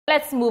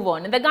Let's move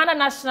on. The Ghana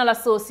National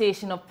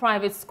Association of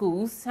Private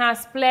Schools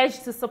has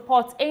pledged to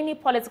support any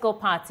political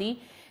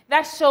party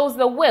that shows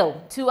the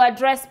will to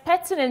address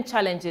pertinent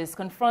challenges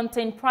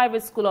confronting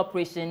private school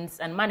operations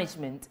and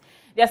management.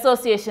 The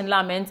association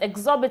laments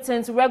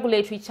exorbitant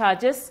regulatory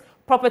charges,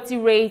 property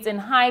rates, and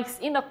hikes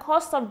in the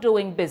cost of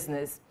doing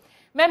business.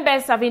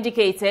 Members have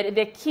indicated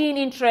their keen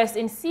interest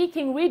in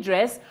seeking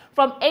redress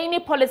from any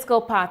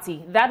political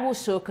party that will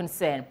show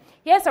concern.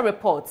 Here's a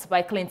report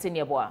by Clinton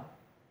Yeboah.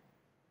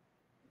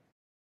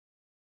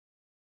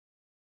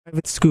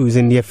 Private schools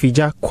in the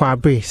Efija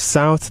Kwabre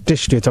South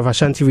District of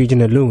Ashanti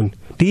Region alone.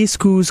 These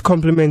schools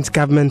complement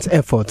government's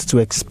efforts to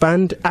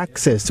expand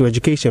access to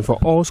education for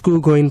all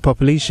school-going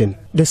population.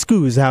 The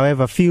schools,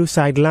 however, feel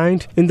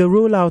sidelined in the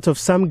rollout of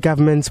some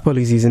government's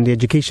policies in the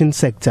education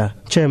sector.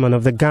 Chairman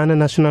of the Ghana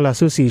National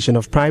Association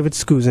of Private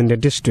Schools in the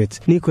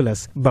district,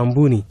 Nicholas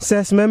Bambuni,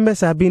 says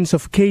members are being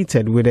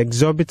suffocated with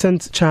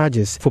exorbitant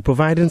charges for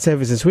providing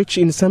services which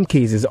in some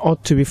cases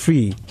ought to be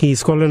free. He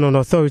is calling on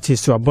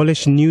authorities to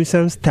abolish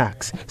nuisance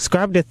tax,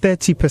 scrap the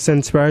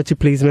 30% priority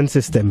placement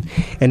system,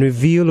 and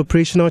reveal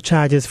operational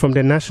charges from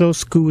the National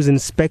Schools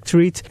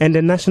Inspectorate and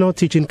the National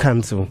Teaching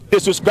Council. They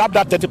should scrap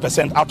that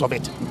 30% out of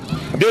it.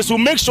 They should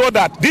make sure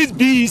that this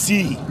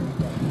BEC,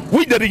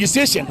 with the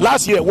registration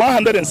last year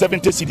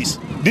 170 cities,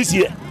 this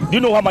year, do you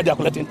know how much they are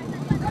collecting?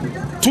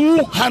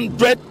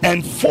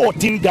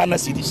 214 Ghana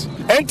cities.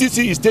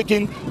 NTC is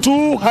taking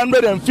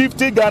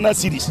 250 Ghana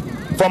cities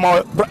from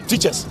our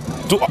teachers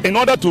in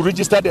order to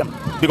register them,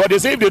 because they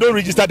say if they don't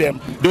register them,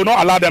 they will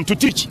not allow them to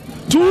teach.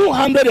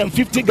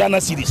 250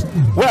 Ghana cities.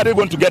 Where are they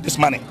going to get this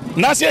money?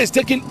 NASIA is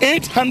taking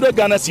 800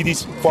 Ghana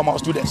cities from our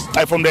students,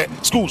 from the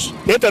schools.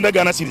 800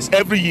 Ghana cities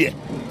every year.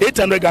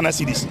 800 Ghana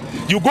cities.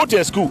 You go to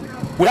a school,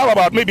 we have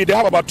about, maybe they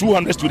have about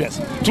 200 students.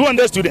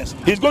 200 students.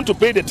 He's going to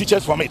pay the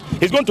teachers from it.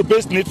 He's going to pay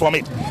SNIT from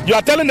it. You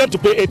are telling them to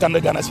pay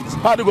 800 Ghana cities.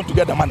 How are they going to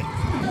get the money?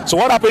 So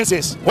what happens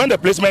is, when the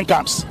placement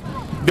comes,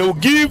 they will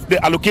give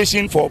the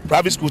allocation for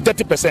private schools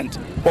 30%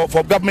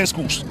 for government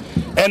schools.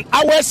 And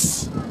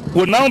ours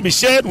will now be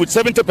shared with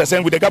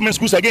 70% with the government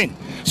schools again.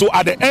 So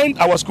at the end,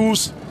 our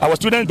schools, our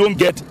students don't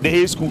get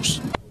the A schools.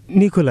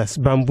 Nicholas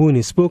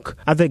Bambuni spoke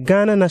at the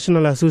Ghana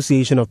National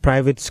Association of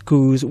Private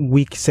Schools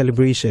Week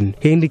celebration.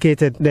 He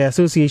indicated the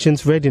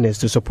association's readiness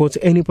to support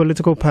any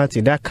political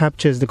party that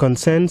captures the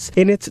concerns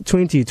in its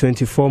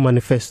 2024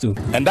 manifesto.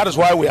 And that is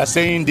why we are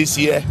saying this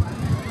year,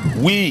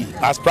 we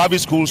as private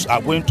schools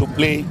are going to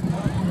play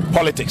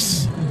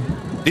politics.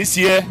 This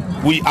year,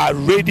 we are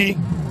ready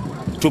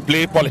to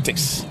play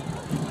politics.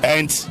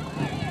 And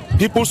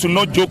people should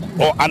not joke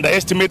or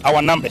underestimate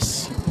our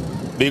numbers,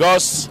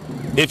 because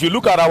if you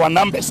look at our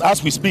numbers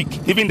as we speak,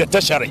 even the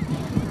tertiary,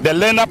 the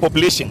learner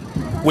population,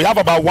 we have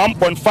about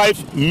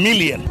 1.5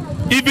 million.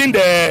 Even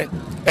the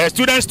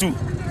students too,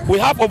 we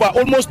have over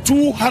almost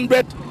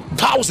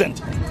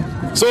 200,000.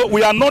 So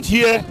we are not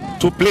here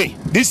to play.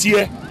 This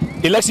year,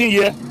 election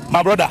year,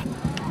 my brother,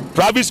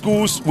 private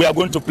schools, we are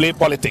going to play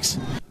politics.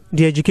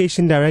 The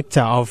Education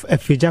Director of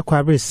Efija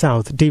Kwabre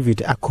South, David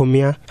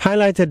Akomia,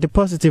 highlighted the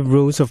positive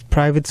roles of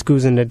private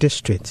schools in the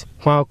district.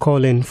 While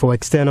calling for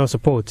external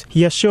support,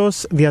 he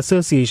assures the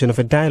association of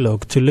a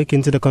dialogue to look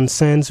into the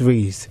concerns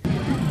raised.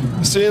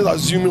 Since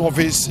assuming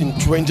office in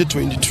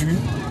 2022,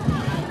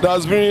 there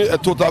has been a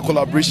total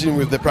collaboration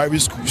with the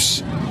private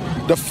schools.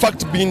 The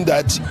fact being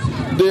that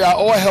they are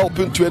all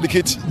helping to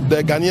educate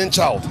the Ghanaian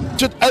child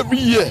every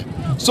year.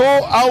 So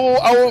I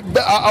will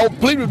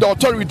plead with the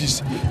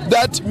authorities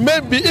that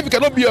maybe if it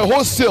cannot be a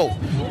wholesale,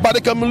 but they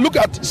can look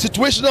at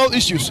situational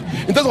issues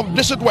in terms of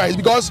district-wise,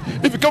 because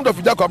if you come to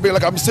Efija Kwabre,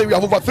 like I'm saying, we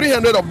have over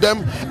 300 of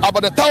them,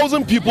 about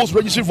 1,000 people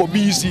registering for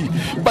BEC.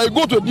 But you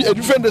go to a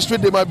different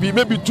district, there might be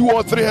maybe 200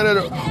 or 300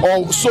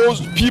 or so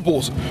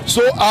people.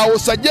 So I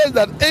would suggest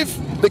that if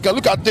they can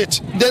look at it,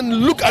 then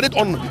look at it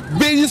on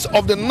basis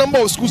of the number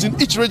of schools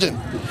in each region,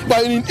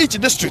 but in each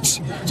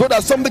district, so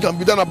that something can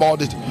be done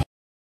about it.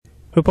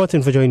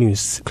 Reporting for Joy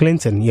News,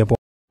 Clinton Yeboah.